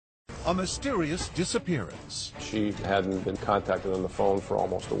a mysterious disappearance. She hadn't been contacted on the phone for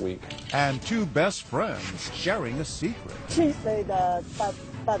almost a week. And two best friends sharing a secret. She said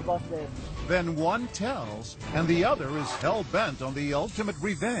that was it. Then one tells, and the other is hell-bent on the ultimate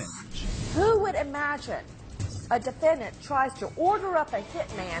revenge. Who would imagine a defendant tries to order up a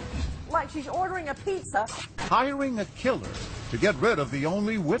hitman like she's ordering a pizza? Hiring a killer to get rid of the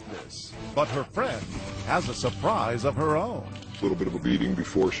only witness. But her friend has a surprise of her own. A little bit of a beating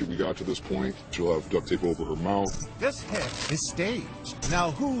before we got to this point. She'll have duct tape over her mouth. This hit is staged.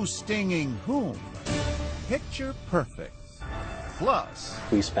 Now who's stinging whom? Picture perfect. Plus,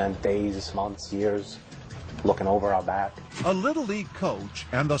 we spent days, months, years looking over our back. A Little League coach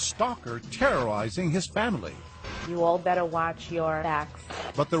and the stalker terrorizing his family. You all better watch your backs.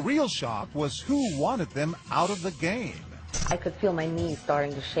 But the real shock was who wanted them out of the game. I could feel my knees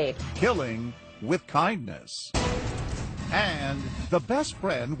starting to shake. Killing with kindness. And the best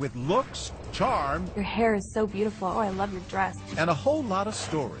friend with looks, charm, your hair is so beautiful. Oh, I love your dress. And a whole lot of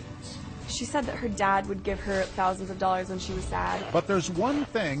stories. She said that her dad would give her thousands of dollars when she was sad. But there's one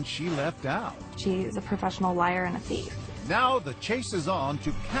thing she left out. She is a professional liar and a thief. Now the chase is on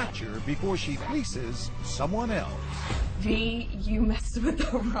to catch her before she fleeces someone else. V, you messed with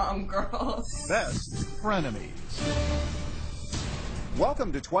the wrong girls. Best Frenemies.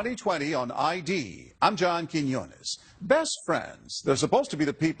 Welcome to 2020 on ID. I'm John Quinones. Best friends, they're supposed to be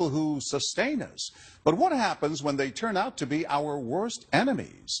the people who sustain us. But what happens when they turn out to be our worst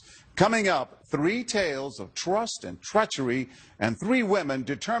enemies? Coming up, 3 tales of trust and treachery, and 3 women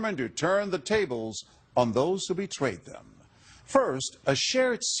determined to turn the tables on those who betrayed them. First, a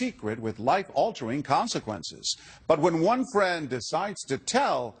shared secret with life-altering consequences. But when one friend decides to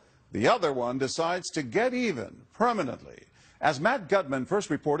tell, the other one decides to get even permanently. As Matt Gutman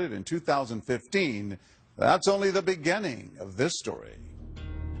first reported in 2015, that's only the beginning of this story.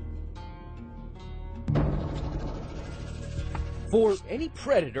 For any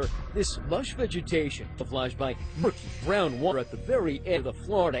predator, this lush vegetation, flashed by murky brown water at the very end of the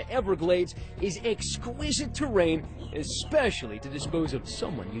Florida Everglades, is exquisite terrain, especially to dispose of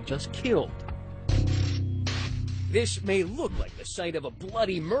someone you just killed. This may look like the site of a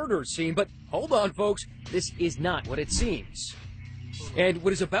bloody murder scene, but hold on, folks, this is not what it seems. And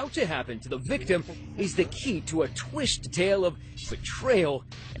what is about to happen to the victim is the key to a twisted tale of betrayal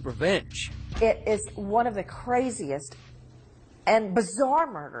and revenge. It is one of the craziest and bizarre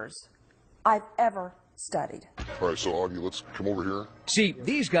murders I've ever studied. All right, so Augie, let's come over here. See,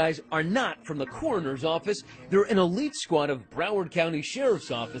 these guys are not from the coroner's office. They're an elite squad of Broward County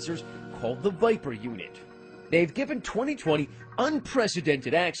Sheriff's officers called the Viper Unit. They've given 2020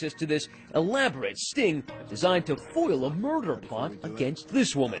 unprecedented access to this elaborate sting designed to foil a murder plot against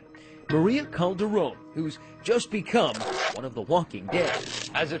this woman, Maria Calderon, who's just become one of the walking dead.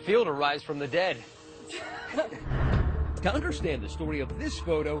 How's it feel to rise from the dead? To understand the story of this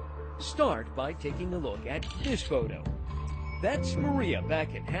photo, start by taking a look at this photo. That's Maria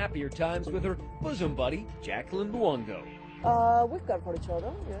back in happier times with her bosom buddy, Jacqueline Luongo. We care for each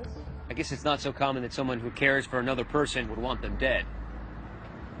other, yes. I guess it's not so common that someone who cares for another person would want them dead.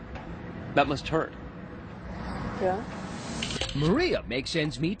 That must hurt. Yeah. Maria makes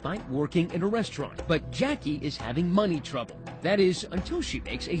ends meet by working in a restaurant, but Jackie is having money trouble. That is, until she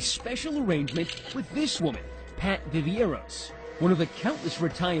makes a special arrangement with this woman, Pat Vivieros, one of the countless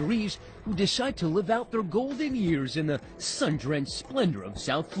retirees who decide to live out their golden years in the sun-drenched splendor of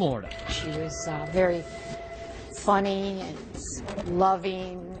South Florida. She was very funny and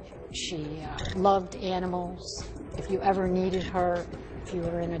loving. She loved animals. If you ever needed her, if you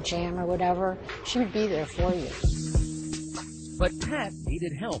were in a jam or whatever, she would be there for you. But Pat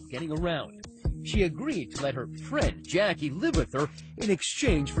needed help getting around. She agreed to let her friend Jackie live with her in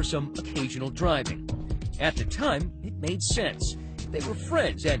exchange for some occasional driving. At the time, it made sense. They were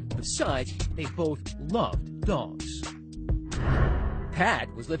friends, and besides, they both loved dogs.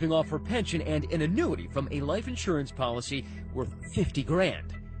 Pat was living off her pension and an annuity from a life insurance policy worth $50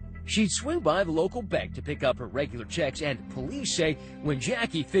 grand. She'd swing by the local bank to pick up her regular checks, and police say when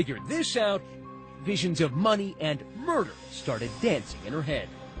Jackie figured this out, visions of money and murder started dancing in her head.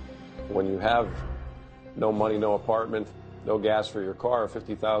 When you have no money, no apartment, no gas for your car,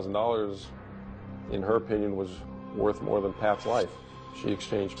 $50,000, in her opinion, was worth more than Pat's life. She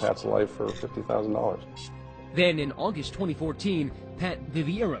exchanged Pat's life for $50,000. Then in August 2014, Pat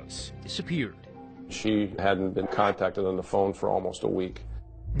Vivieros disappeared. She hadn't been contacted on the phone for almost a week.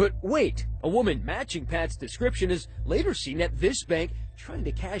 But wait, a woman matching Pat's description is later seen at this bank trying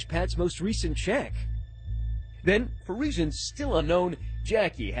to cash Pat's most recent check. Then, for reasons still unknown,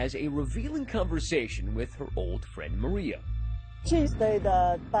 Jackie has a revealing conversation with her old friend Maria. She said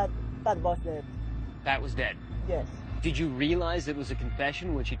that Pat was dead. Pat was dead. Yes. Did you realize it was a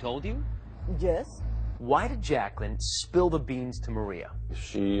confession when she told you? Yes. Why did Jacqueline spill the beans to Maria?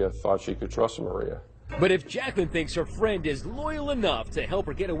 She thought she could trust Maria. But if Jacqueline thinks her friend is loyal enough to help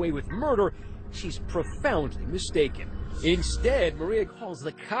her get away with murder, she's profoundly mistaken. Instead, Maria calls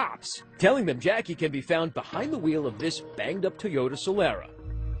the cops, telling them Jackie can be found behind the wheel of this banged-up Toyota Solera.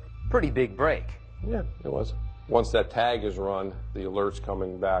 Pretty big break. Yeah, it was. Once that tag is run, the alert's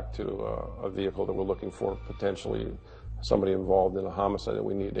coming back to a vehicle that we're looking for, potentially somebody involved in a homicide that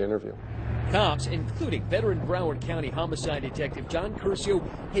we need to interview. Cops, including veteran Broward County homicide detective John Curcio,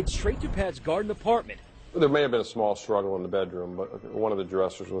 head straight to Pat's garden apartment. There may have been a small struggle in the bedroom, but one of the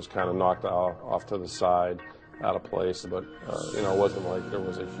dressers was kind of knocked off to the side, out of place, but it wasn't like there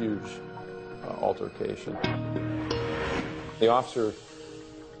was a huge altercation. The officer,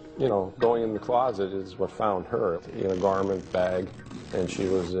 going in the closet is what found her in a garment bag, and she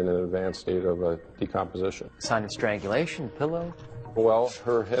was in an advanced state of decomposition. Sign of strangulation, pillow? Well,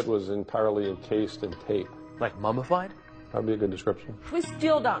 her head was entirely encased in tape. Like mummified? That'd be a good description. We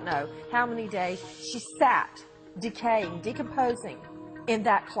still don't know how many days she sat, decaying, decomposing in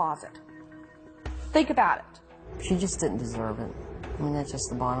that closet. Think about it. She just didn't deserve it. I mean, that's just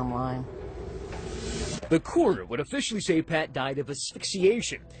the bottom line. The coroner would officially say Pat died of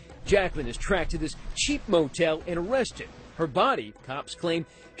asphyxiation. Jacqueline is tracked to this cheap motel and arrested. Her body, cops claim,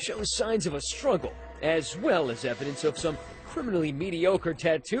 shows signs of a struggle, as well as evidence of some criminally mediocre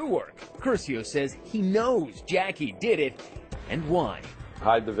tattoo work. Curcio says he knows Jackie did it, and why.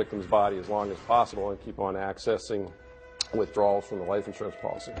 Hide the victim's body as long as possible and keep on accessing withdrawals from the life insurance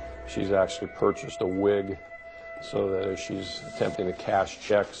policy. She's actually purchased a wig so that as she's attempting to cash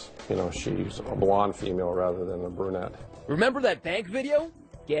checks, she's a blonde female rather than a brunette. Remember that bank video?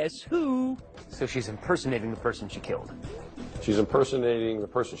 Guess who? So she's impersonating the person she killed. She's impersonating the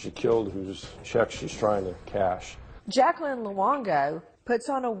person she killed whose check she's trying to cash. Jacqueline Luongo puts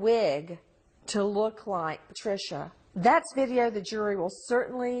on a wig to look like Patricia. That's video the jury will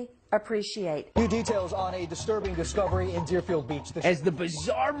certainly appreciate. New details on a disturbing discovery in Deerfield Beach. As the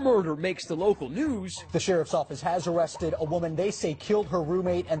bizarre murder makes the local news, the sheriff's office has arrested a woman they say killed her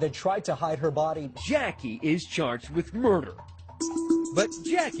roommate and then tried to hide her body. Jackie is charged with murder. But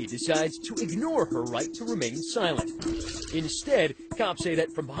Jackie decides to ignore her right to remain silent. Instead, cops say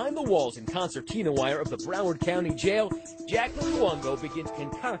that from behind the walls and concertina wire of the Broward County Jail, Jacqueline Luongo begins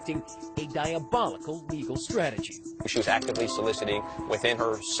concocting a diabolical legal strategy. She was actively soliciting within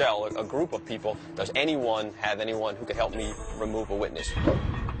her cell a group of people. Does anyone have anyone who could help me remove a witness?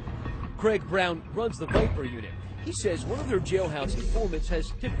 Craig Brown runs the Viper unit. He says one of their jailhouse informants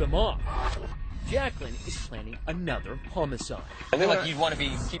has tipped them off. Jacqueline is planning another homicide. I feel like you'd want to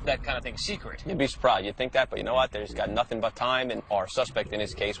keep that kind of thing secret. You'd be surprised. You'd think that, but you know what? There's got nothing but time, and our suspect in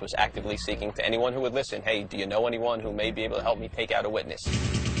this case was actively seeking to anyone who would listen. Hey, do you know anyone who may be able to help me take out a witness?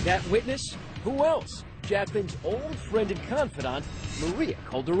 That witness? Who else? Jacqueline's old friend and confidant, Maria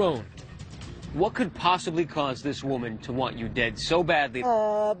Calderon. What could possibly cause this woman to want you dead so badly?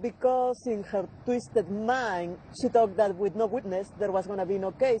 Because in her twisted mind, she thought that with no witness, there was going to be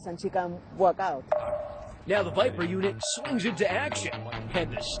no case and she can walk out. Now the Viper unit swings into action,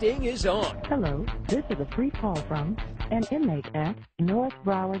 and the sting is on. Hello, this is a free call from an inmate at North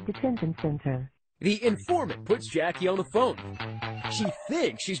Broward Detention Center. The informant puts Jackie on the phone. She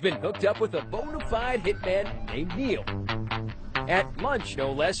thinks she's been hooked up with a bona fide hitman named Neil. At lunch,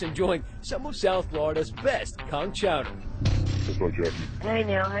 no less, enjoying some of South Florida's best conch chowder. Hey,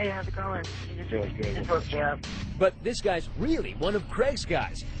 Neil. Hey, how's it going? Just hooked you up. But this guy's really one of Craig's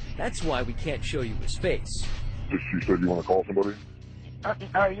guys. That's why we can't show you his face. You said you want to call somebody?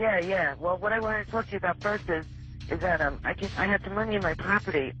 Yeah. Well, what I wanted to talk to you about first is that I had some money in my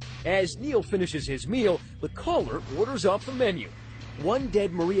property. As Neil finishes his meal, the caller orders off the menu. One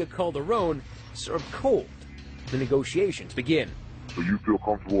dead Maria Calderon served cold. The negotiations begin. So you feel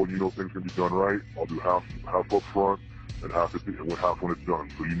comfortable and you know things can be done right? I'll do half up front and half when it's done.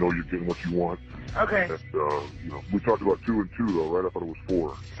 So you know you're getting what you want. Okay. And, we talked about 2 and 2 though, right? I thought it was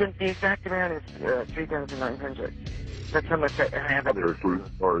 4. Since the exact amount is $3,900. That's how much I have. Okay, so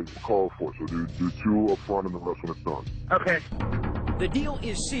all right, call for it. So do 2 up front and the rest when it's done. Okay. The deal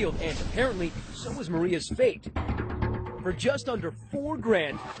is sealed, and apparently so is Maria's fate. For just under $4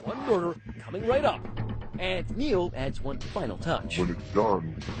 grand, one murder coming right up. And Neil adds one final touch. When it's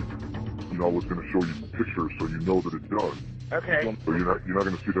done, I was going to show you pictures so you know that it's done. Okay. So you're not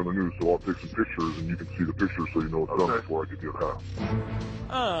going to see it on the news, so I'll take some pictures and you can see the pictures so you know it's done before I get the other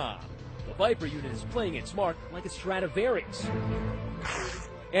half. The Viper unit is playing its mark like a Stradivarius.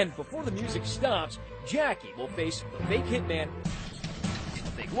 And before the music stops, Jackie will face the fake hitman,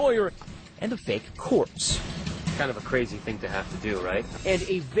 the fake lawyer and a fake corpse. Kind of a crazy thing to have to do, right? And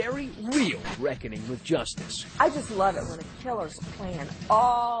a very real reckoning with justice. I just love it when a killer's plan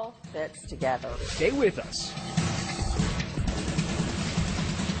all fits together. Stay with us.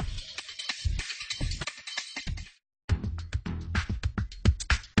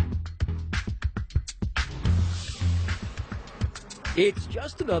 It's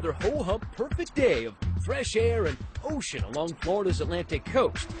just another ho-hum perfect day of fresh air and ocean along Florida's Atlantic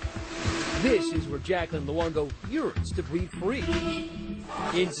coast. This is where Jacqueline Luongo yearns to breathe free.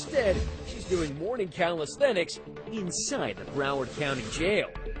 Instead, she's doing morning calisthenics inside the Broward County Jail,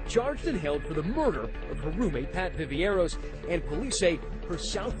 charged and held for the murder of her roommate Pat Vivieros, and police say her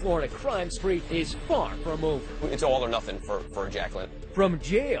South Florida crime spree is far from over. It's all or nothing for Jacqueline. From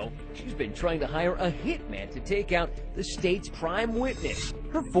jail, she's been trying to hire a hitman to take out the state's prime witness,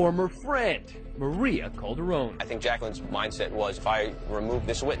 her former friend, Maria Calderon. I think Jacqueline's mindset was, if I remove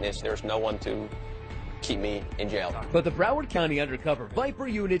this witness, there's no one to keep me in jail. But the Broward County Undercover Viper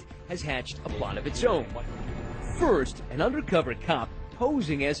Unit has hatched a plot of its own. First, an undercover cop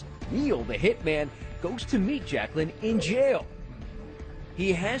posing as Neil the hitman goes to meet Jacqueline in jail.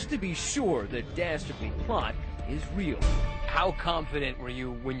 He has to be sure the dastardly plot is real. How confident were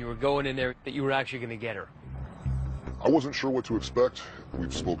you when you were going in there that you were actually going to get her? I wasn't sure what to expect.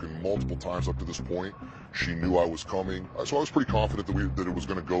 We've spoken multiple times up to this point. She knew I was coming, so I was pretty confident that it was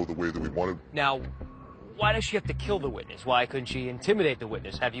going to go the way that we wanted. Now, why does she have to kill the witness? Why couldn't she intimidate the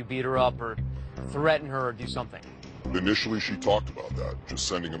witness? Have you beat her up or threaten her or do something? Initially, she talked about that, just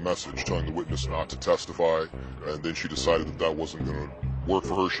sending a message telling the witness not to testify, and then she decided that that wasn't going to work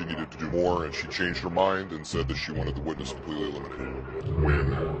for her. She needed to do more, and she changed her mind and said that she wanted the witness completely eliminated.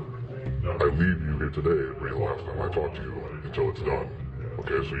 When I leave you here today, it'll be the last time I talk to you until it's done.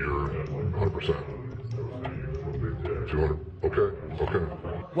 Okay, so you're 100%. 200. Okay.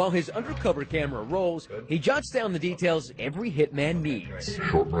 While his undercover camera rolls, he jots down the details every hitman needs.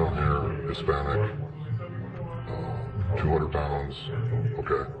 Short brown hair, Hispanic, 200 pounds.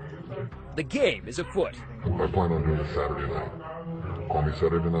 Okay. The game is afoot. I plan on doing it Saturday night. Call me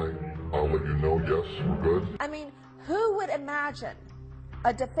Saturday night. I'll let you know, yes, we're good. I mean, who would imagine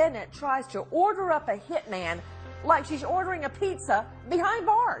a defendant tries to order up a hitman like she's ordering a pizza behind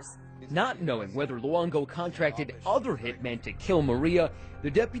bars? Not knowing whether Luongo contracted other hitmen to kill Maria,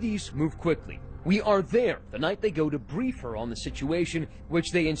 the deputies move quickly. We are there the night they go to brief her on the situation,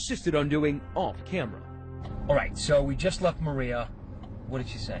 which they insisted on doing off camera. All right, so we just left Maria. What did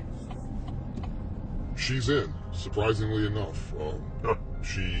she say? She's in, surprisingly enough.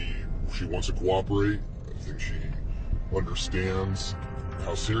 She wants to cooperate. I think she understands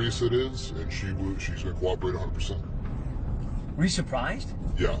how serious it is, and she's going to cooperate 100%. Were you surprised?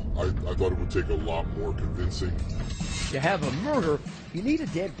 Yeah, I thought it would take a lot more convincing. To have a murder, you need a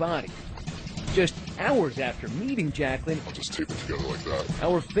dead body. Just hours after meeting Jacqueline, I'll just tape it together like that.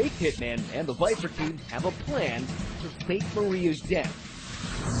 Our fake hitman and the Viper team have a plan to fake Maria's death,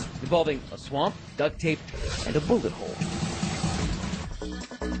 involving a swamp, duct tape, and a bullet hole.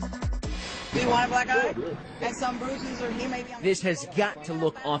 Do you want a black eye? And some bruises, or he may be on... This has got to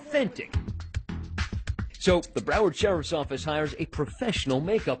look authentic. So the Broward Sheriff's Office hires a professional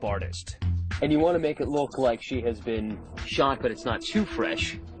makeup artist. And you want to make it look like she has been shot, but it's not too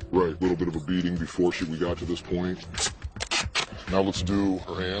fresh. Right, a little bit of a beating before we got to this point. Now let's do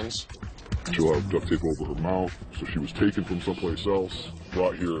her hands. She'll have duct tape over her mouth, so she was taken from someplace else,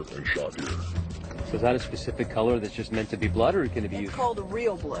 brought here, and shot here. So is that a specific color that's just meant to be blood, or can it be used? It's called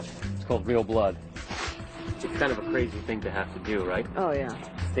real blood. It's called real blood. It's kind of a crazy thing to have to do, right? Oh, yeah.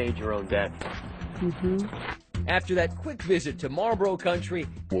 Stage your own death. Mm-hmm. After that quick visit to Marlboro Country,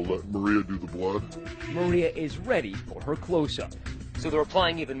 we'll let Maria do the blood. Maria is ready for her close-up. So they're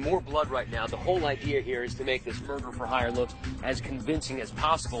applying even more blood right now. The whole idea here is to make this murder for hire look as convincing as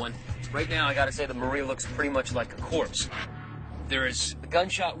possible. And right now, I gotta say that Maria looks pretty much like a corpse. There is a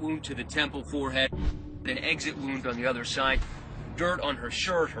gunshot wound to the temple, forehead, an exit wound on the other side, dirt on her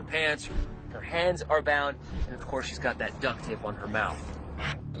shirt, her pants, her hands are bound, and of course she's got that duct tape on her mouth.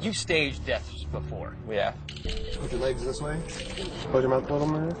 You've staged deaths before. Yeah. Put your legs this way. Close your mouth a little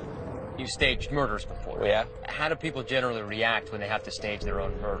more. You've staged murders before. Yeah. How do people generally react when they have to stage their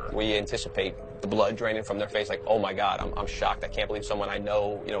own murder? We anticipate the blood draining from their face, like, oh my God, I'm shocked. I can't believe someone I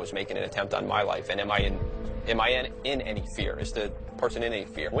know, is making an attempt on my life. And am I in any fear? Is the person in any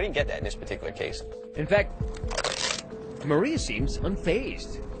fear? We didn't get that in this particular case. In fact, Maria seems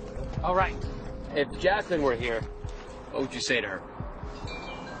unfazed. All right. If Jacqueline were here, what would you say to her?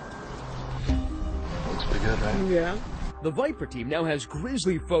 Looks pretty good, right? Yeah. The Viper team now has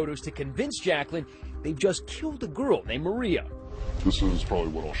grisly photos to convince Jacqueline they've just killed a girl named Maria. This is probably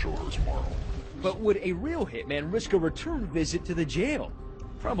what I'll show her tomorrow. But would a real hitman risk a return visit to the jail?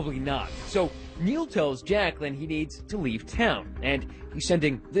 Probably not. So Neil tells Jacqueline he needs to leave town, and he's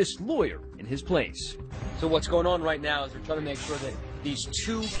sending this lawyer in his place. So what's going on right now is we're trying to make sure that these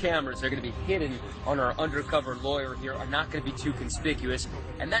 2 cameras that are going to be hidden on our undercover lawyer here are not going to be too conspicuous,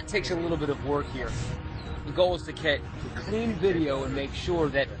 and that takes a little bit of work here. The goal is to get clean video and make sure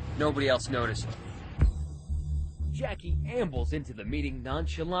that nobody else notices. Jackie ambles into the meeting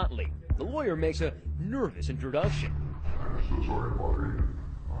nonchalantly. The lawyer makes a nervous introduction. I'm so sorry to bother you.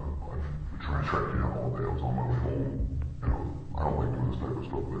 I've been trying to track you down all day. I was on my way home. You know, I don't like doing this type of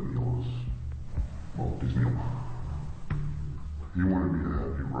stuff, but Neil is, well, he's Neil. He wanted me to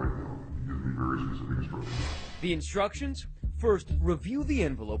have you right now. He gives me very specific instructions. The instructions? First, review the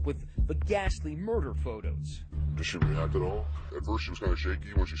envelope with the ghastly murder photos. Did she react at all? At first she was kind of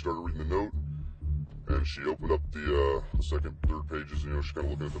shaky when she started reading the note. And she opened up the second, third pages, and, you know, she's kind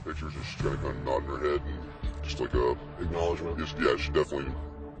of looking at the pictures, and she's kind of nodding her head, and just like a acknowledgement. Yeah, she definitely,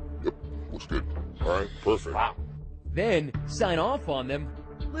 yep, looks good. All right, perfect. Wow. Then sign off on them,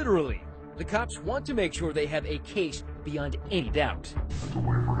 literally. The cops want to make sure they have a case beyond any doubt. It's a way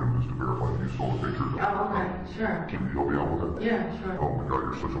for him just to verify that you saw the pictures. Oh, okay, sure. Can you help me out with that? Yeah, sure. Oh my God,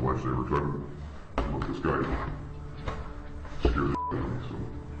 you're such a lifesaver, Trevor. Look, this guy scared the out of me,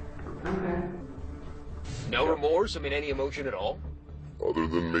 so. Okay. No remorse? I mean, any emotion at all? Other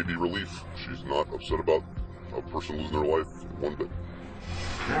than maybe relief. She's not upset about a person losing their life one bit.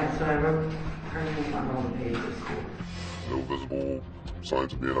 Alright, so I wrote her name on all the pages. No visible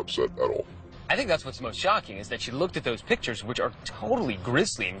signs of being upset at all. I think that's what's most shocking, is that she looked at those pictures, which are totally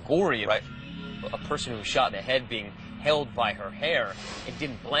grisly and gory, right? A person who was shot in the head being held by her hair. It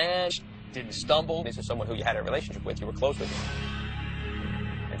didn't blanch, didn't stumble. This is someone who you had a relationship with, you were close with.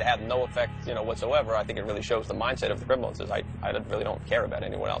 And to have no effect, you know, whatsoever, I think it really shows the mindset of the criminal. It says, I really don't care about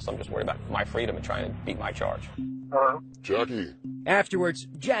anyone else. I'm just worried about my freedom and trying to beat my charge. Hello? Jackie. Afterwards,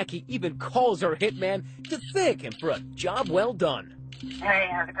 Jackie even calls her hitman to thank him for a job well done. Hey,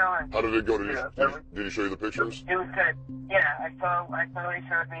 how's it going? How did it go? Did he show you the pictures? It was good. Yeah, I saw what he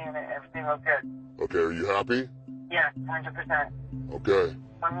showed me, and everything looked good. Okay, are you happy? Yeah, 100%. Okay.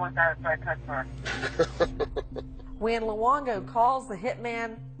 I'm more satisfied customer. When Luongo calls the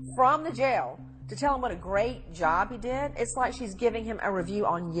hitman from the jail to tell him what a great job he did, it's like she's giving him a review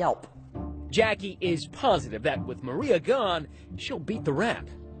on Yelp. Jackie is positive that with Maria gone, she'll beat the rap.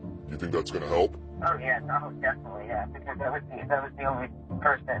 You think that's going to help? Oh, yeah, no, definitely, yeah, because that was the only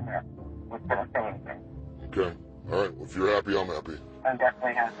person that was going to say anything. Okay. All right. Well, if you're happy, I'm happy. I'm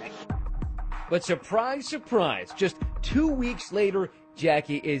definitely happy. But surprise, surprise, just 2 weeks later,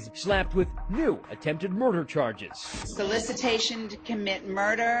 Jackie is slapped with new attempted murder charges. Solicitation to commit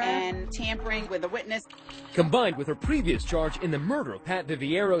murder and tampering with a witness. Combined with her previous charge in the murder of Pat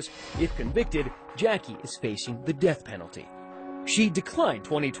Vivieros, if convicted, Jackie is facing the death penalty. She declined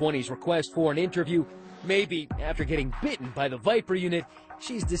 2020's request for an interview. Maybe after getting bitten by the Viper unit,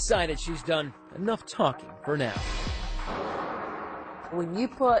 she's decided she's done enough talking for now. When you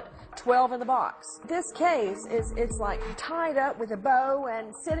put 12 in the box, this case it's like tied up with a bow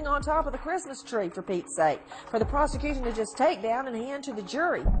and sitting on top of the Christmas tree, for Pete's sake, for the prosecution to just take down and hand to the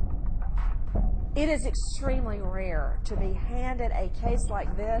jury. It is extremely rare to be handed a case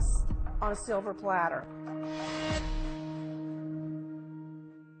like this on a silver platter.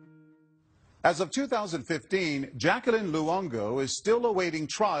 As of 2015, Jacqueline Luongo is still awaiting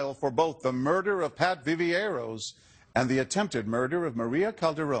trial for both the murder of Pat Vivieros and the attempted murder of Maria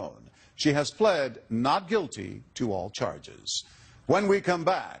Calderon. She has pled not guilty to all charges. When we come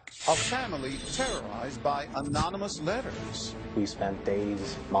back, a family terrorized by anonymous letters. We spent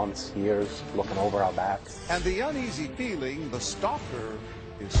days, months, years looking over our backs. And the uneasy feeling the stalker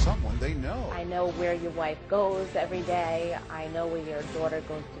is someone they know. I know where your wife goes every day. I know where your daughter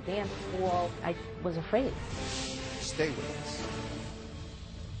goes to dance school. I was afraid. Stay with us.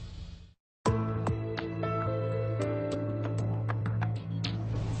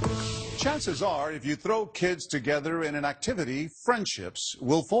 Chances are, if you throw kids together in an activity, friendships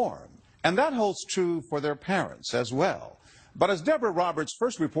will form. And that holds true for their parents as well. But as Deborah Roberts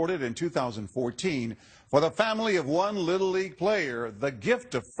first reported in 2014, for the family of one Little League player, the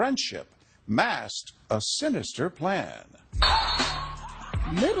gift of friendship masked a sinister plan.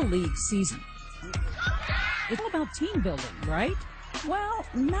 Little League season. It's all about team building, right? Well,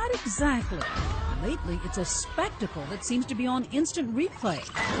 not exactly. Lately, it's a spectacle that seems to be on instant replay.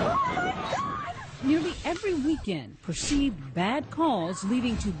 Nearly every weekend, perceived bad calls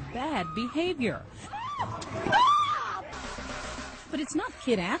leading to bad behavior. But it's not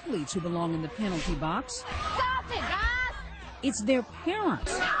kid athletes who belong in the penalty box. Stop it, guys! It's their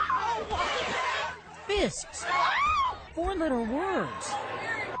parents. Fists. Four-letter words.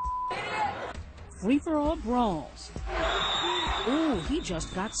 Free-for-all brawls. Ooh, he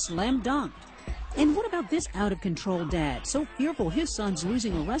just got slam dunked. And what about this out-of-control dad, so fearful his son's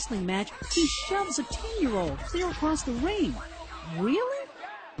losing a wrestling match, he shoves a 10-year-old clear across the ring? Really?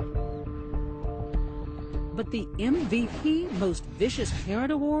 But the MVP, Most Vicious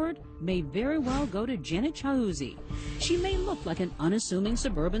Parent Award, may very well go to Janet Chiuzzi. She may look like an unassuming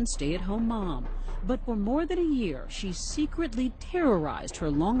suburban stay-at-home mom, but for more than a year, she secretly terrorized her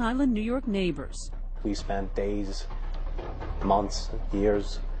Long Island, New York neighbors. We spent days, months,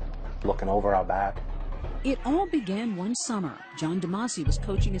 years looking over our back. It all began one summer. John DeMasi was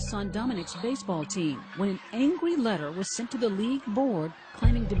coaching his son Dominic's baseball team when an angry letter was sent to the league board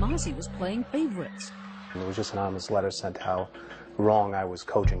claiming DeMasi was playing favorites. It was just an anonymous letter sent how wrong I was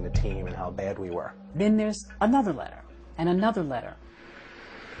coaching the team and how bad we were. Then there's another letter and another letter.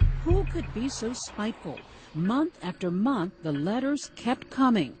 Who could be so spiteful? Month after month, the letters kept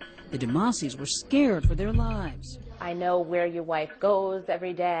coming. The DeMasis were scared for their lives. I know where your wife goes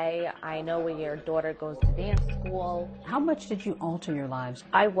every day. I know where your daughter goes to dance school. How much did you alter your lives?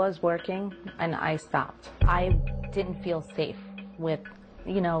 I was working and I stopped. I didn't feel safe with,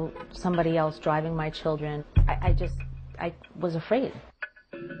 somebody else driving my children. I was afraid.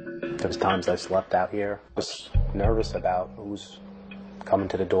 There was times I slept out here. I was nervous about who's coming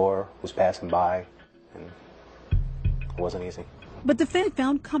to the door, who's passing by, and it wasn't easy. But the family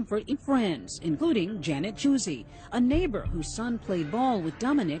found comfort in friends, including Janet Chiuzzi, a neighbor whose son played ball with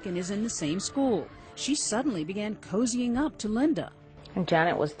Dominic and is in the same school. She suddenly began cozying up to Linda. And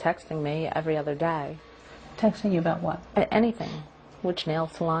Janet was texting me every other day. Texting you about what? Anything. Which nail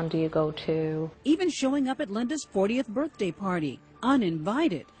salon do you go to? Even showing up at Linda's 40th birthday party,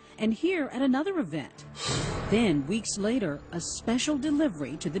 uninvited, and here at another event. Then, weeks later, a special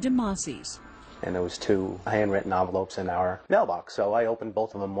delivery to the DeMasis. And there was 2 handwritten envelopes in our mailbox, so I opened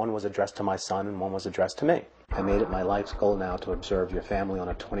both of them. One was addressed to my son and one was addressed to me. I made it my life's goal now to observe your family on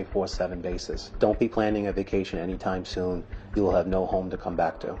a 24/7 basis. Don't be planning a vacation anytime soon. You will have no home to come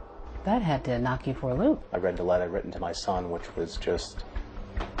back to. That had to knock you for a loop. I read the letter written to my son, which was just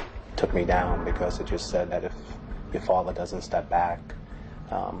took me down because it just said that if your father doesn't step back,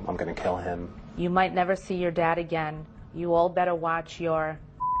 I'm going to kill him. You might never see your dad again. You all better watch your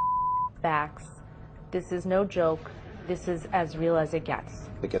backs. This is no joke. This is as real as it gets.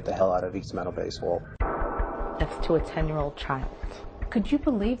 To get the hell out of East Meadow Baseball. That's to a 10-year-old child. Could you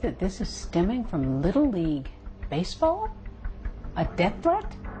believe that this is stemming from Little League baseball? A death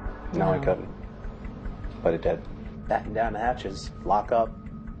threat? No, I couldn't. But it did. Batten down the hatches, lock up,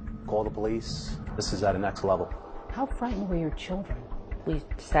 call the police. This is at a next level. How frightened were your children? We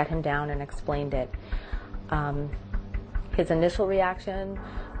sat him down and explained it. His initial reaction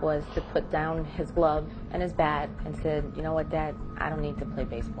was to put down his glove and his bat and said, "You know what, Dad, I don't need to play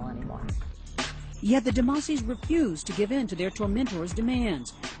baseball anymore." Yet the DeMasis refused to give in to their tormentor's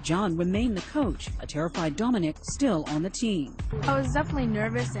demands. John remained the coach, a terrified Dominic still on the team. I was definitely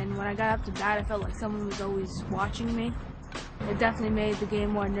nervous, and when I got up to bat, I felt like someone was always watching me. It definitely made the game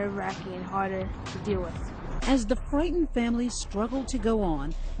more nerve-wracking and harder to deal with. As the frightened family struggled to go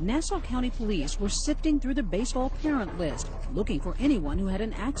on, Nassau County Police were sifting through the baseball parent list, looking for anyone who had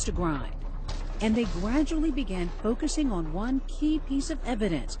an axe to grind. And they gradually began focusing on one key piece of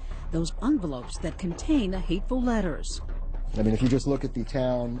evidence, those envelopes that contain the hateful letters. I mean, if you just look at the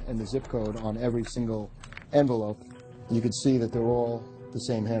town and the zip code on every single envelope, you could see that they're all the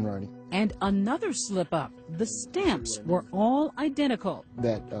same handwriting. And another slip-up. The stamps were all identical.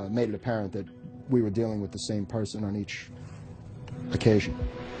 That made it apparent that we were dealing with the same person on each occasion.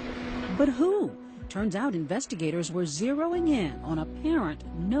 But who? Turns out investigators were zeroing in on a parent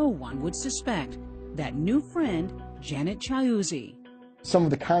no one would suspect. That new friend, Janet Chiuzzi. Some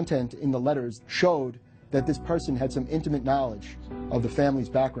of the content in the letters showed that this person had some intimate knowledge of the family's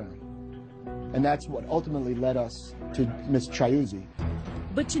background. And that's what ultimately led us to Miss Chiuzzi.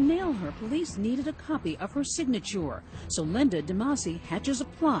 But to nail her, police needed a copy of her signature. So Linda DeMasi hatches a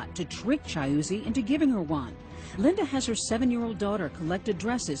plot to trick Chiuzzi into giving her one. Linda has her 7-year-old daughter collect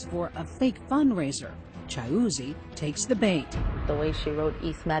addresses for a fake fundraiser. Chiuzzi takes the bait. The way she wrote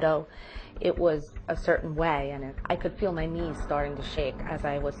East Meadow, it was a certain way, and I could feel my knees starting to shake as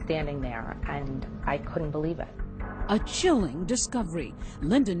I was standing there, and I couldn't believe it. A chilling discovery.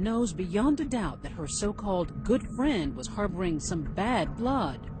 Linda knows beyond a doubt that her so-called good friend was harboring some bad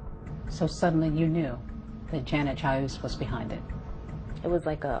blood. So suddenly you knew that Janet Chiuzzi was behind it. It was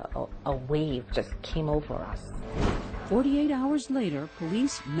like a wave just came over us. 48 hours later,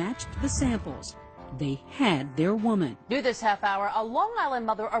 police matched the samples. They had their woman. New this half hour, a Long Island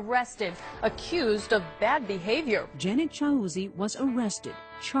mother arrested, accused of bad behavior. Janet Chiuzzi was arrested,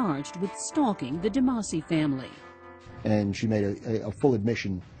 charged with stalking the DeMasi family. And she made a full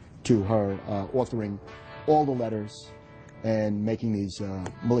admission to her authoring all the letters and making these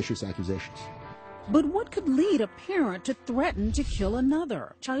malicious accusations. But what could lead a parent to threaten to kill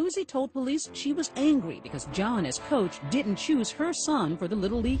another? Chiuzzi told police she was angry because John, as coach, didn't choose her son for the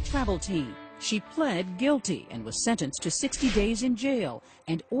Little League travel team. She pled guilty and was sentenced to 60 days in jail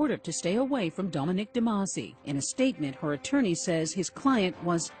and ordered to stay away from Dominic DeMasi. In a statement, her attorney says his client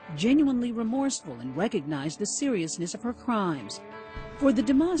was genuinely remorseful and recognized the seriousness of her crimes. For the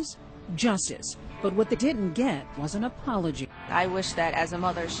DeMasi, justice. But what they didn't get was an apology. I wish that as a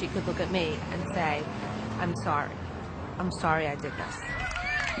mother she could look at me and say, I'm sorry. I'm sorry I did this.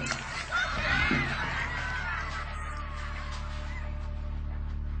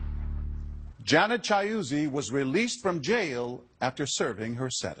 Janet Chiuzzi was released from jail after serving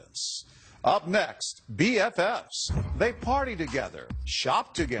her sentence. Up next, BFFs. They party together,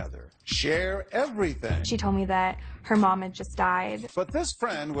 shop together, share everything. She told me that her mom had just died. But this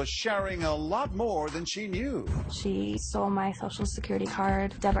friend was sharing a lot more than she knew. She stole my Social Security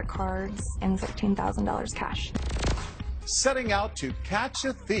card, debit cards, and $13,000 cash. Setting out to catch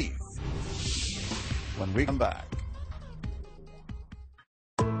a thief. When we come back.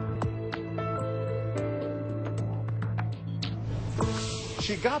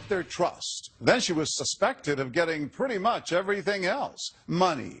 She got their trust. Then she was suspected of getting pretty much everything else.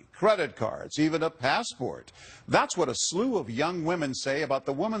 Money, credit cards, even a passport. That's what a slew of young women say about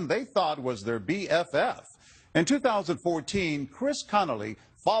the woman they thought was their BFF. In 2014, Chris Connolly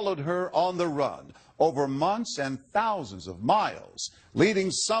followed her on the run over months and thousands of miles,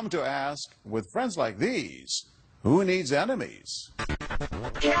 leading some to ask, with friends like these, who needs enemies?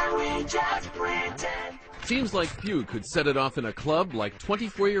 Can we just pretend? Seems like few could set it off in a club like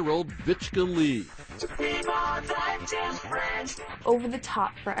 24-year-old Vichka Lee. Over the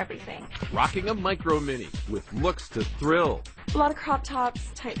top for everything. Rocking a micro mini with looks to thrill. A lot of crop tops,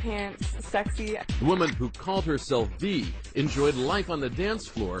 tight pants, sexy. The woman who called herself V enjoyed life on the dance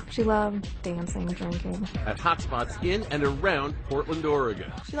floor. She loved dancing, drinking. At hot spots in and around Portland,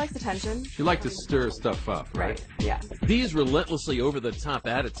 Oregon. She likes attention. She liked to stir stuff up, right? Yeah. V's relentlessly over-the-top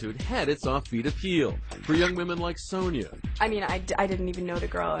attitude had its offbeat appeal for young women like Sonia. I mean, I didn't even know the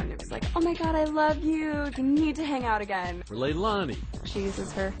girl, and it was like, oh my god, I love you. You need to hang out again. For Leilani. She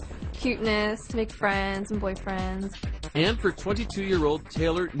uses her cuteness to make friends and boyfriends. And for 22-year-old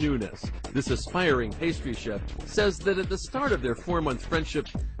Taylor Nunes. This aspiring pastry chef says that at the start of their 4-month friendship,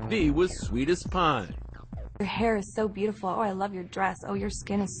 V was sweet as pie. Your hair is so beautiful. Oh, I love your dress. Oh, your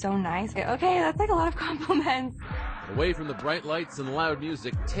skin is so nice. Okay, that's like a lot of compliments. Away from the bright lights and loud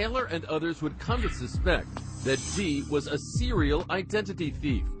music, Taylor and others would come to suspect that V was a serial identity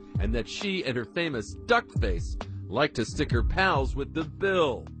thief, and that she and her famous duck face liked to stick her pals with the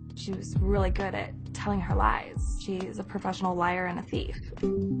bill. She was really good at telling her lies. She's a professional liar and a thief.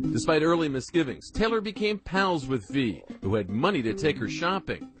 Despite early misgivings, Taylor became pals with V, who had money to take her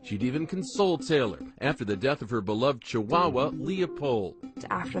shopping. She'd even consoled Taylor after the death of her beloved Chihuahua, Leopold.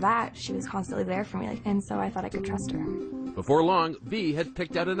 After that, she was constantly there for me, and so I thought I could trust her. Before long, V had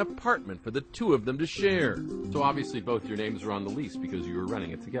picked out an apartment for the two of them to share. So obviously both your names were on the lease because you were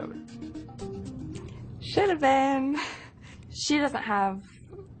running it together. Should have been. She doesn't have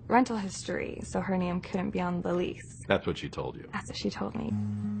rental history, so her name couldn't be on the lease. That's what she told you. That's what she told me.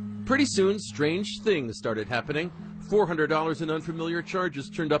 Pretty soon, strange things started happening. $400 in unfamiliar charges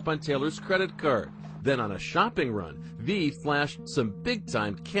turned up on Taylor's credit card. Then on a shopping run, V flashed some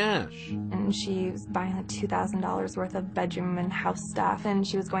big-time cash. And she was buying like $2,000 worth of bedroom and house stuff, and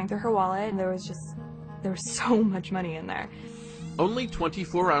she was going through her wallet, and there was so much money in there. Only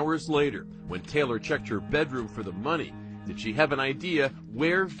 24 hours later, when Taylor checked her bedroom for the money, did she have an idea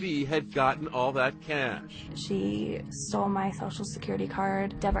where V had gotten all that cash. She stole my Social Security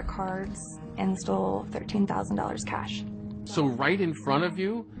card, debit cards, and stole $13,000 cash. So right in front of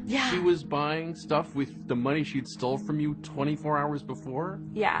you, Yeah. she was buying stuff with the money she'd stole from you 24 hours before?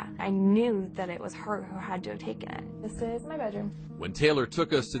 Yeah, I knew that it was her who had to have taken it. This is my bedroom. When Taylor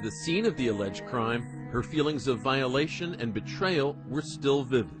took us to the scene of the alleged crime, her feelings of violation and betrayal were still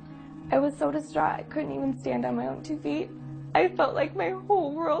vivid. I was so distraught, I couldn't even stand on my own 2 feet. I felt like my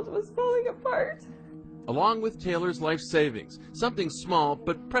whole world was falling apart. Along with Taylor's life savings, something small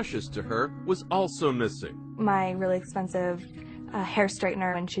but precious to her was also missing. My really expensive a hair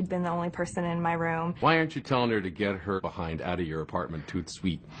straightener, and she'd been the only person in my room. Why aren't you telling her to get her behind out of your apartment toot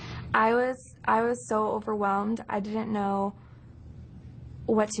sweet? I was so overwhelmed. I didn't know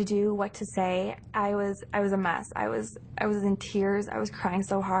what to do, what to say. I was a mess. I was in tears. I was crying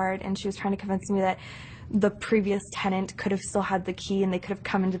so hard, and she was trying to convince me that the previous tenant could have still had the key and they could have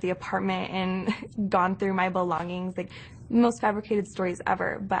come into the apartment and gone through my belongings. Like, most fabricated stories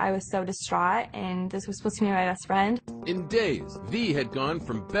ever. But I was so distraught, and this was supposed to be my best friend. In days, V had gone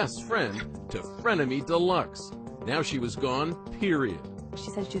from best friend to frenemy deluxe. Now she was gone, period. She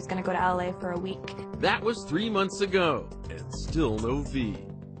said she was going to go to LA for a week. That was 3 months ago, and still no V.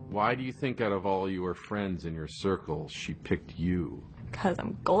 Why do you think out of all your friends in your circle, she picked you? Because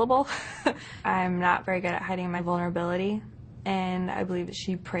I'm gullible. I'm not very good at hiding my vulnerability, and I believe that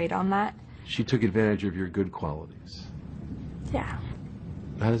she preyed on that. She took advantage of your good qualities. Yeah.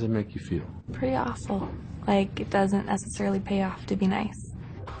 How does it make you feel? Pretty awful. Like, it doesn't necessarily pay off to be nice.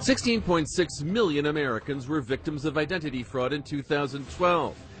 16.6 million Americans were victims of identity fraud in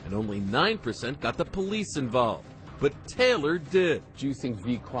 2012, and only 9% got the police involved. But Taylor did. Do you think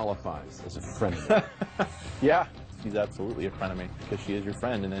V qualifies as a friend? Yeah, she's absolutely a frenemy, because she is your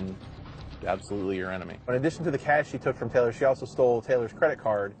friend, and then absolutely your enemy. In addition to the cash she took from Taylor, she also stole Taylor's credit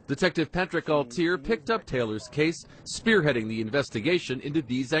card. Detective Patrick Altier picked up Taylor's case, spearheading the investigation into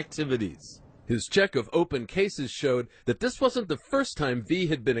V's activities. His check of open cases showed that this wasn't the first time V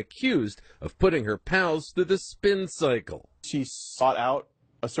had been accused of putting her pals through the spin cycle. She sought out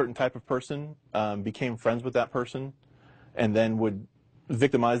a certain type of person, became friends with that person, and then would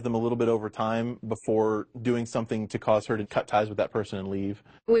victimize them a little bit over time before doing something to cause her to cut ties with that person and leave.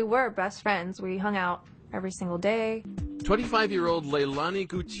 We were best friends. We hung out every single day. 25-year-old Leilani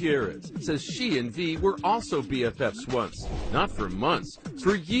Gutierrez says she and V were also BFFs once. Not for months,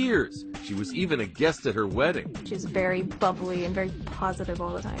 for years. She was even a guest at her wedding. She was very bubbly and very positive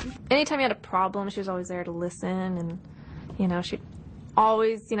all the time. Anytime you had a problem, she was always there to listen, and, you know, she'd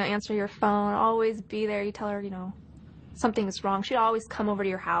always, answer your phone, always be there. You tell her, something is wrong. She'd always come over to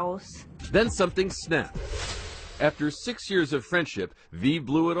your house. Then something snapped. After 6 years of friendship, V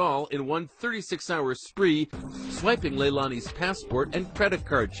blew it all in one 36-hour spree, swiping Leilani's passport and credit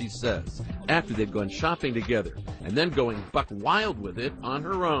card, she says, after they'd gone shopping together, and then going buck wild with it on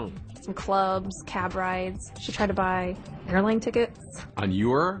her own. Some clubs, cab rides. She tried to buy airline tickets. On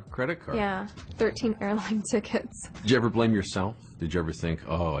your credit card? Yeah, 13 airline tickets. Did you ever blame yourself? Did you ever think,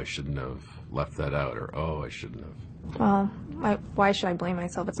 oh, I shouldn't have left that out, or oh, I shouldn't have? Well, why should I blame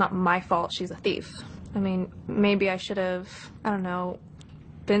myself? It's not my fault she's a thief. I mean, maybe I should have,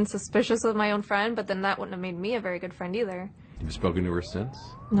 been suspicious of my own friend, but then that wouldn't have made me a very good friend either. You've spoken to her since?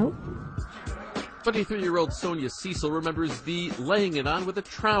 Nope. 23-year-old Sonia Cecil remembers V laying it on with a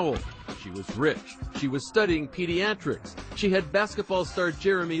trowel. She was rich. She was studying pediatrics. She had basketball star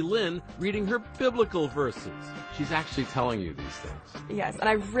Jeremy Lin reading her biblical verses. She's actually telling you these things. Yes, and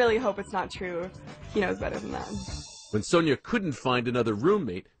I really hope it's not true. He knows better than that. When Sonia couldn't find another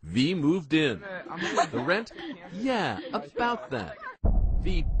roommate, V moved in. The rent? Yeah, about that.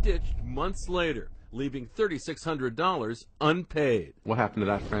 V ditched months later, leaving $3,600 unpaid. What happened to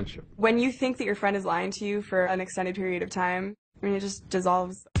that friendship? When you think that your friend is lying to you for an extended period of time, it just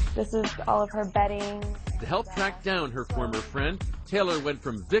dissolves. This is all of her bedding. To help track down her former friend, Taylor went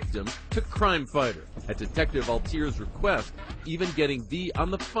from victim to crime fighter. At Detective Altier's request, even getting V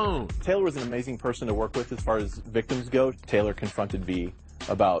on the phone. Taylor was an amazing person to work with as far as victims go. Taylor confronted V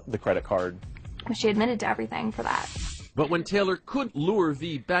about the credit card. She admitted to everything for that. But when Taylor couldn't lure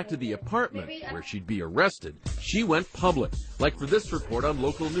V back to the apartment, where she'd be arrested, she went public, like for this report on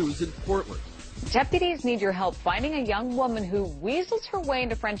local news in Portland. Deputies need your help finding a young woman who weasels her way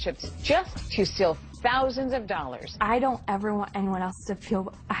into friendships just to steal thousands of dollars. I don't ever want anyone else to feel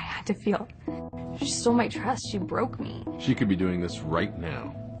what I had to feel. She stole my trust. She broke me. She could be doing this right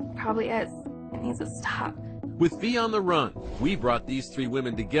now. Probably is. It needs to stop. With V on the run, we brought these three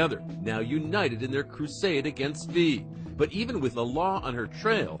women together, now united in their crusade against V. But even with the law on her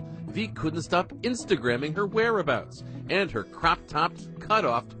trail, V couldn't stop Instagramming her whereabouts and her crop-topped,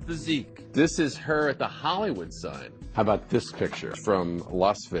 cut-off physique. This is her at the Hollywood sign. How about this picture from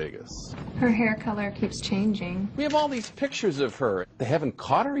Las Vegas? Her hair color keeps changing. We have all these pictures of her. They haven't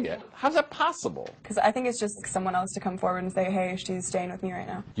caught her yet. How's that possible? Because I think it's just someone else to come forward and say, hey, she's staying with me right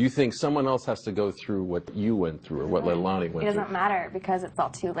now. Do you think someone else has to go through what you went through or what Leilani went through? It doesn't matter because it's all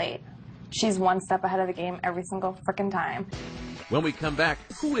too late. She's one step ahead of the game every single frickin' time. When we come back,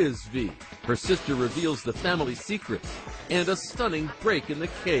 who is V? Her sister reveals the family secrets and a stunning break in the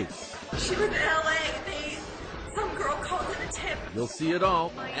case. She was in LA. Some girl called it a tip. You'll see it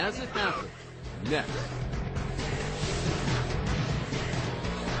all as it happens next.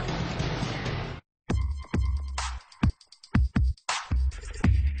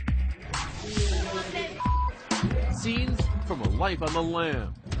 from a life on the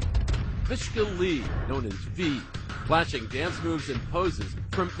lam. Vishka Lee, known as V, flashing dance moves and poses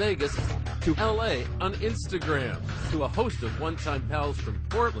from Vegas to LA on Instagram, to a host of one-time pals from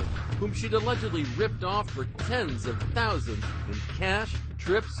Portland whom she'd allegedly ripped off for tens of thousands in cash,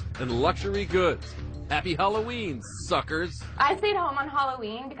 trips, and luxury goods. Happy Halloween, suckers! I stayed home on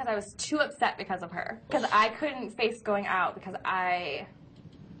Halloween because I was too upset because of her. Because I couldn't face going out because I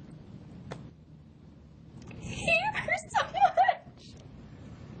hate her so much.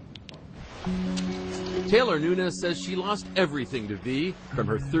 Taylor Nunes says she lost everything to V, from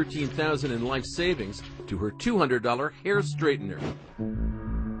her $13,000 in life savings to her $200 hair straightener.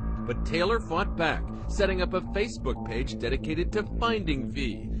 But Taylor fought back, setting up a Facebook page dedicated to finding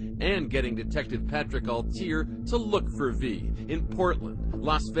V and getting Detective Patrick Altier to look for V in Portland,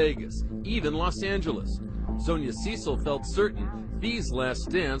 Las Vegas, even Los Angeles. Sonia Cecil felt certain V's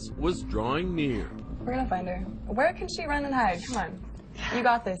last dance was drawing near. We're gonna find her. Where can she run and hide? Come on. You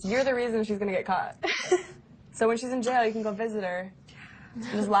got this. You're the reason she's gonna get caught. So when she's in jail, you can go visit her and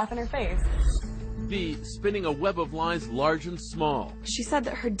just laugh in her face. V spinning a web of lies large and small. She said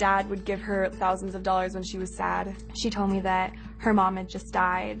that her dad would give her thousands of dollars when she was sad. She told me that her mom had just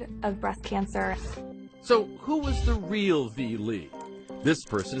died of breast cancer. So who was the real V Lee? This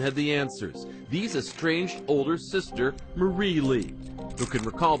person had the answers. V's estranged older sister, Marie Lee, who can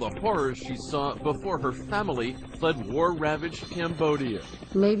recall the horrors she saw before her family fled war-ravaged Cambodia.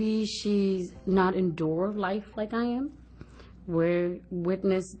 Maybe she's not endured life like I am, where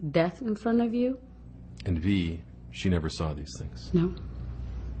witness death in front of you. And V, she never saw these things. No.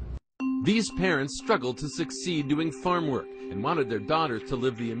 V's parents struggled to succeed doing farm work and wanted their daughters to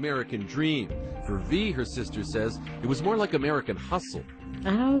live the American dream. For V, her sister says, it was more like American hustle.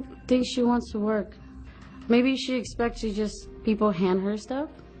 I don't think she wants to work. Maybe she expects to just people hand her stuff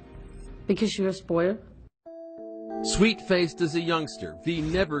because she was spoiled. Sweet-faced as a youngster, V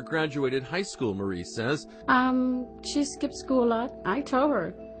never graduated high school, Marie says. She skipped school a lot. I told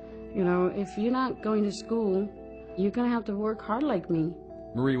her, you know, if you're not going to school, you're going to have to work hard like me.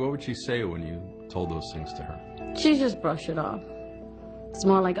 Marie, what would she say when you told those things to her? She just brushed it off. It's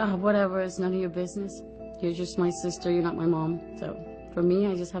more like, oh, whatever, it's none of your business. You're just my sister, you're not my mom. So for me,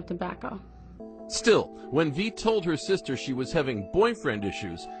 I just have to back off. Still, when V told her sister she was having boyfriend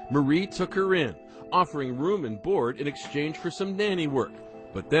issues, Marie took her in, offering room and board in exchange for some nanny work.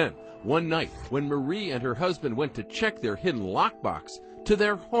 But then, one night, when Marie and her husband went to check their hidden lockbox, to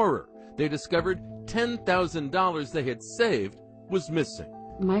their horror, they discovered $10,000 they had saved was missing.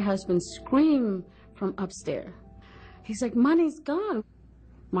 My husband screamed from upstairs. He's like, money's gone.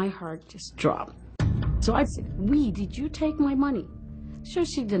 My heart just dropped. So I said, did you take my money? Sure,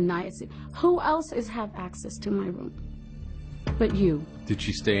 she denied it. Who else have access to my room but you? Did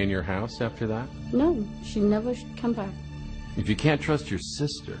she stay in your house after that? No, she never should come back. If you can't trust your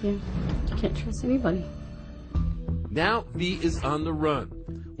sister. Yeah, you can't trust anybody. Now V is on the run.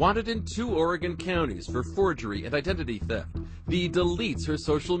 Wanted in 2 Oregon counties for forgery and identity theft. V deletes her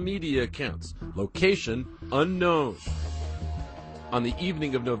social media accounts. Location unknown. On the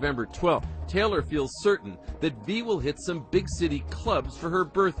evening of November 12th, Taylor feels certain that V will hit some big city clubs for her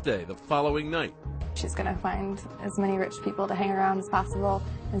birthday the following night. She's gonna find as many rich people to hang around as possible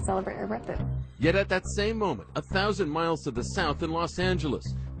and celebrate her birthday. Yet at that same moment, 1,000 miles to the south in Los Angeles,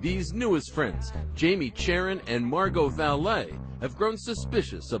 V's newest friends, Jamie Charon and Margot Valet, have grown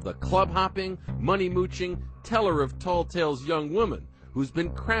suspicious of the club-hopping, money-mooching, teller-of-tall tales young woman who's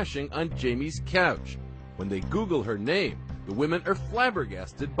been crashing on Jamie's couch. When they Google her name, the women are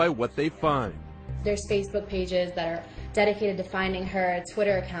flabbergasted by what they find. There's Facebook pages that are dedicated to finding her,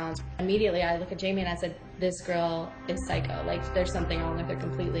 Twitter accounts. Immediately, I look at Jamie and I said, this girl is psycho. Like, there's something wrong with her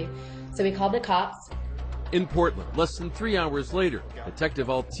completely. So we called the cops. In Portland, less than 3 hours later, Detective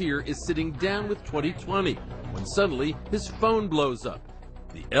Altier is sitting down with 2020 when suddenly his phone blows up.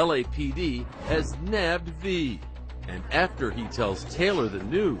 The LAPD has nabbed V. And after he tells Taylor the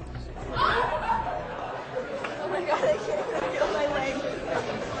news... Oh my God, I can't feel my leg.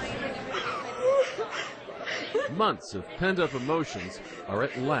 Months of pent-up emotions are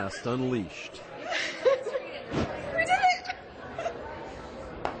at last unleashed. We did it!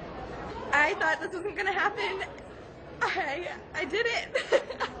 I thought this wasn't gonna happen. I did it.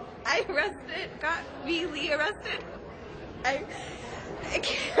 I got V. Lee arrested. I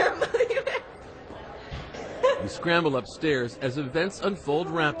can't believe it. We scramble upstairs as events unfold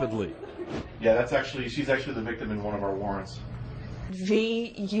rapidly. Yeah, she's actually the victim in one of our warrants.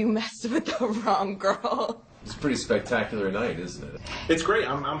 V, you messed with the wrong girl. It's a pretty spectacular night, isn't it? It's great.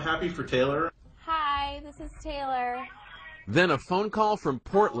 I'm happy for Taylor. Hi, this is Taylor. Then a phone call from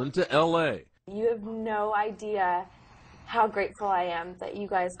Portland to LA. You have no idea how grateful I am that you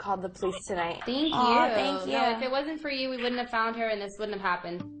guys called the police tonight. Thank you. Aw, thank you. No, if it wasn't for you, we wouldn't have found her and this wouldn't have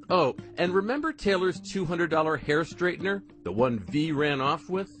happened. Oh, and remember Taylor's $200 hair straightener? The one V ran off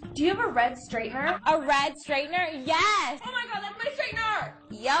with? Do you have a red straightener? A red straightener? Yes! Oh my god, that's my straightener!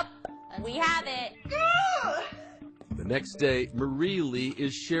 Yep, we have it. The next day, Marie Lee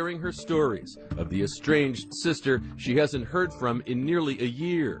is sharing her stories of the estranged sister she hasn't heard from in nearly a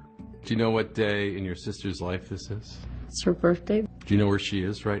year. Do you know what day in your sister's life this is? It's her birthday. Do you know where she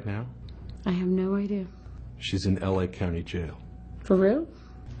is right now? I have no idea. She's in LA County Jail. For real?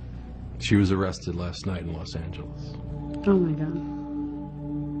 She was arrested last night in Los Angeles. Oh my God.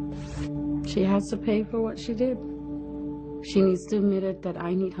 She has to pay for what she did. She needs to admit it that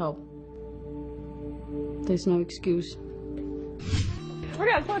I need help. There's no excuse.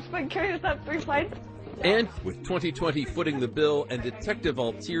 We're gonna so much fun carrying us up 3 flights. And with 2020 footing the bill and Detective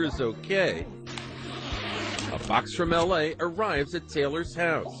Altir's okay, a box from LA arrives at Taylor's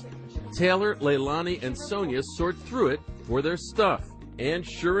house. Taylor, Leilani, and Sonia sort through it for their stuff. And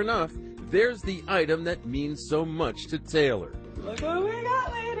sure enough, there's the item that means so much to Taylor. Look what we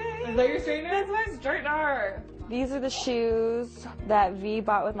got, lady! Is that your straightener? That's my straightener! These are the shoes that V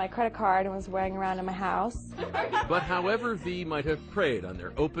bought with my credit card and was wearing around in my house. But however V might have preyed on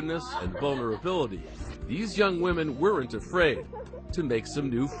their openness and vulnerability, these young women weren't afraid to make some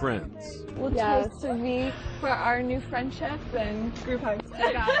new friends. We'll toast to V for our new friendship and group hugs.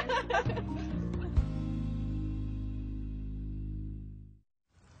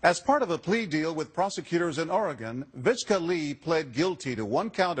 As part of a plea deal with prosecutors in Oregon, Vichka Lee pled guilty to 1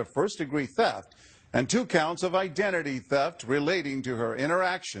 count of first-degree theft and 2 counts of identity theft relating to her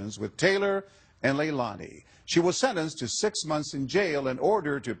interactions with Taylor and Leilani. She was sentenced to 6 months in jail in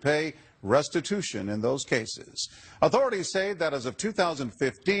order to pay restitution in those cases. Authorities say that as of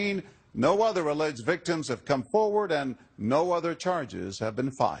 2015, no other alleged victims have come forward and no other charges have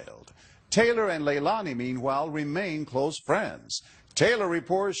been filed. Taylor and Leilani, meanwhile, remain close friends. Taylor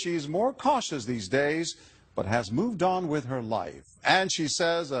reports she's more cautious these days, but has moved on with her life. And she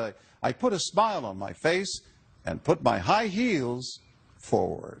says, I put a smile on my face and put my high heels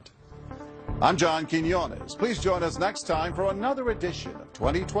forward. I'm John Quinones. Please join us next time for another edition of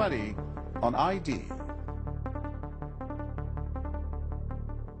 2020 on ID.